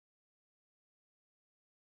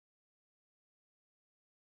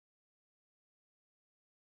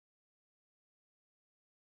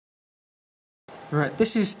Right,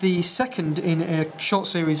 this is the second in a short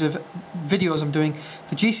series of videos I'm doing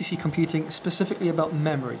for GCSE computing, specifically about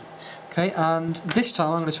memory. Okay, and this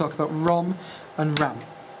time I'm going to talk about ROM and RAM.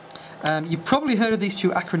 You've probably heard of these two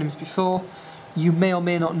acronyms before. You may or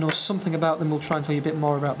may not know something about them. We'll try and tell you a bit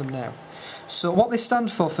more about them now. So what they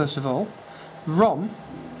stand for, first of all, ROM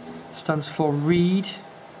stands for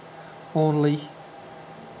Read-Only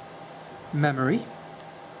Memory,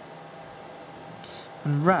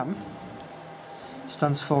 and RAM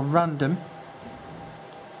stands for Random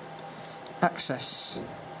Access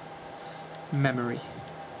Memory.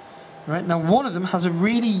 Right, now one of them has a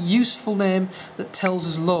really useful name that tells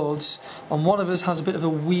us loads, and one of us has a bit of a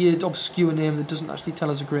weird, obscure name that doesn't actually tell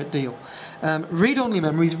us a great deal. Read-only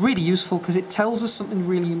memory is really useful because it tells us something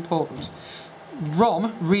really important.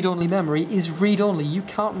 ROM, read-only memory, is read-only. You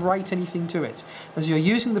can't write anything to it. As you're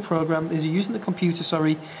using the program, as you're using the computer,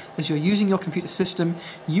 as you're using your computer system,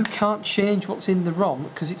 you can't change what's in the ROM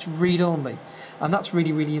because it's read-only. And that's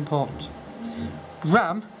really, really important.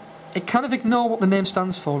 RAM, it kind of ignore what the name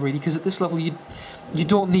stands for, really, because at this level you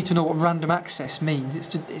don't need to know what random access means.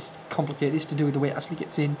 It's complicated. It's to do with the way it actually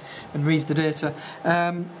gets in and reads the data.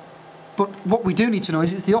 But what we do need to know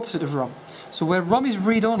is it's the opposite of ROM. So where ROM is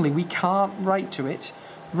read-only, we can't write to it.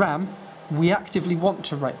 RAM, we actively want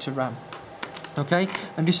to write to RAM. Okay,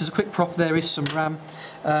 and just as a quick prop, there is some RAM.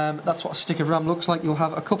 That's what a stick of RAM looks like. You'll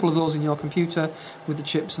have a couple of those in your computer with the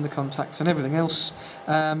chips and the contacts and everything else,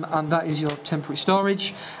 and that is your temporary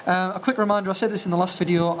storage. A quick reminder, I said this in the last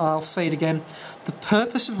video, I'll say it again. The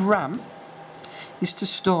purpose of RAM is to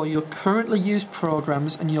store your currently used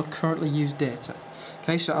programs and your currently used data.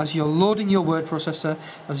 Okay, so as you're loading your word processor,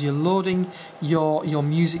 as you're loading your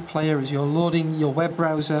music player, as you're loading your web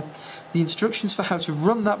browser, the instructions for how to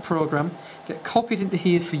run that program get copied into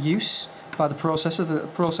here for use by the processor, so that the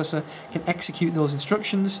processor can execute those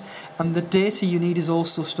instructions, and the data you need is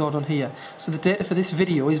also stored on here. So the data for this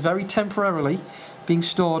video is very temporarily being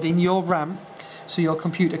stored in your RAM, so your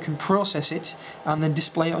computer can process it and then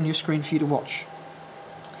display it on your screen for you to watch.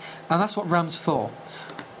 And that's what RAM's for.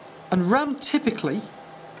 And RAM typically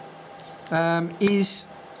is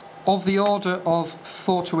of the order of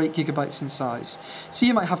 4 to 8 gigabytes in size. So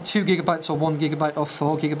you might have 2 gigabytes or 1 gigabyte or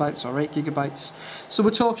 4 gigabytes or 8 gigabytes. So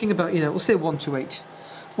we're talking about, we'll say 1 to 8.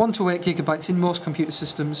 1 to 8 gigabytes in most computer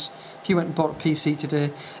systems. If you went and bought a PC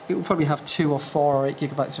today, it will probably have 2 or 4 or 8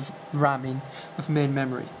 gigabytes of RAM in, of main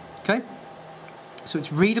memory. Okay? So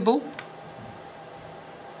it's readable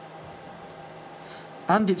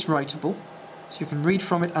and it's writable. So you can read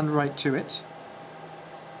from it and write to it.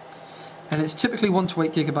 And it's typically 1 to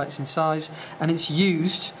 8 gigabytes in size, and it's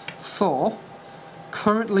used for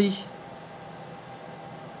currently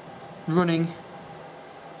running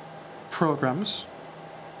programs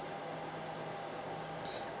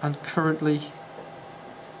and currently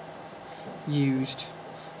used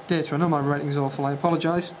data. I know my writing is awful, I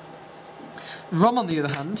apologise. ROM, on the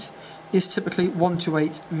other hand, is typically 1 to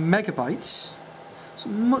 8 megabytes. So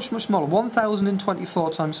much, much smaller,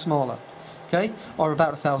 1024 times smaller, okay, or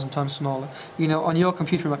about 1,000 times smaller. On your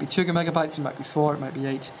computer it might be 2 megabytes, it might be 4, it might be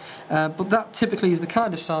 8, but that typically is the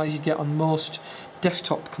kind of size you get on most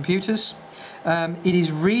desktop computers. It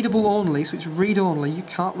is readable only, so it's read-only, you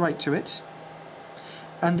can't write to it,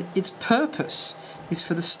 and its purpose is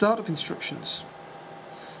for the startup instructions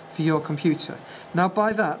for your computer. Now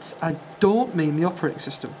by that, I don't mean the operating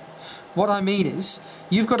system. What I mean is,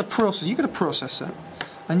 you've got a processor,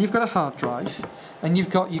 and you've got a hard drive, and you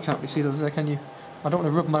can't really see those there, can you? I don't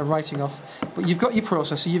want to rub my writing off, but you've got your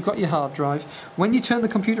processor, you've got your hard drive. When you turn the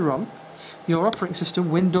computer on, your operating system,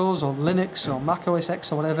 Windows or Linux or Mac OS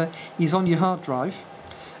X or whatever, is on your hard drive,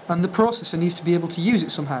 and the processor needs to be able to use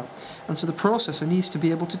it somehow. And so the processor needs to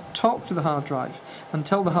be able to talk to the hard drive and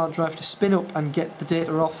tell the hard drive to spin up and get the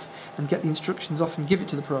data off and get the instructions off and give it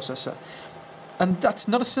to the processor. And that's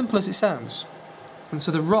not as simple as it sounds. And so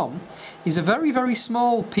the ROM is a very, very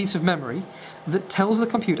small piece of memory that tells the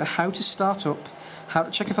computer how to start up, how to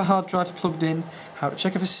check if a hard drive's plugged in, how to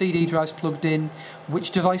check if a CD drive's plugged in,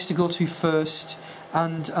 which device to go to first,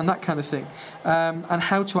 and that kind of thing. And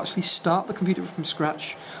how to actually start the computer from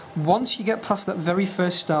scratch. Once you get past that very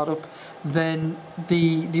first startup, then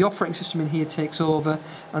the operating system in here takes over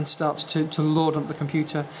and starts to load onto the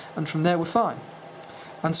computer, and from there we're fine.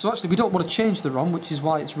 And so actually we don't want to change the ROM, which is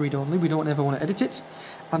why it's read-only. We don't ever want to edit it.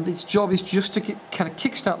 And its job is just to kind of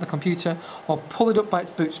kickstart the computer or pull it up by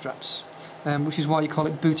its bootstraps, which is why you call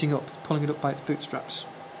it booting up, pulling it up by its bootstraps.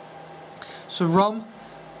 So ROM,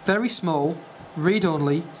 very small,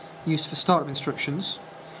 read-only, used for startup instructions.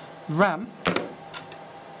 RAM,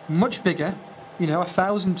 much bigger,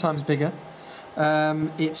 1,000 times bigger,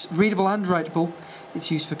 It's readable and writable. It's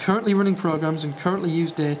used for currently running programs and currently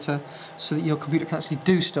used data so that your computer can actually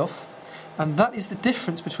do stuff. And that is the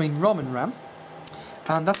difference between ROM and RAM.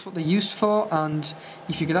 And that's what they're used for, and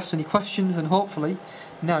if you get asked any questions, then hopefully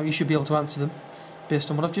now you should be able to answer them based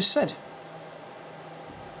on what I've just said.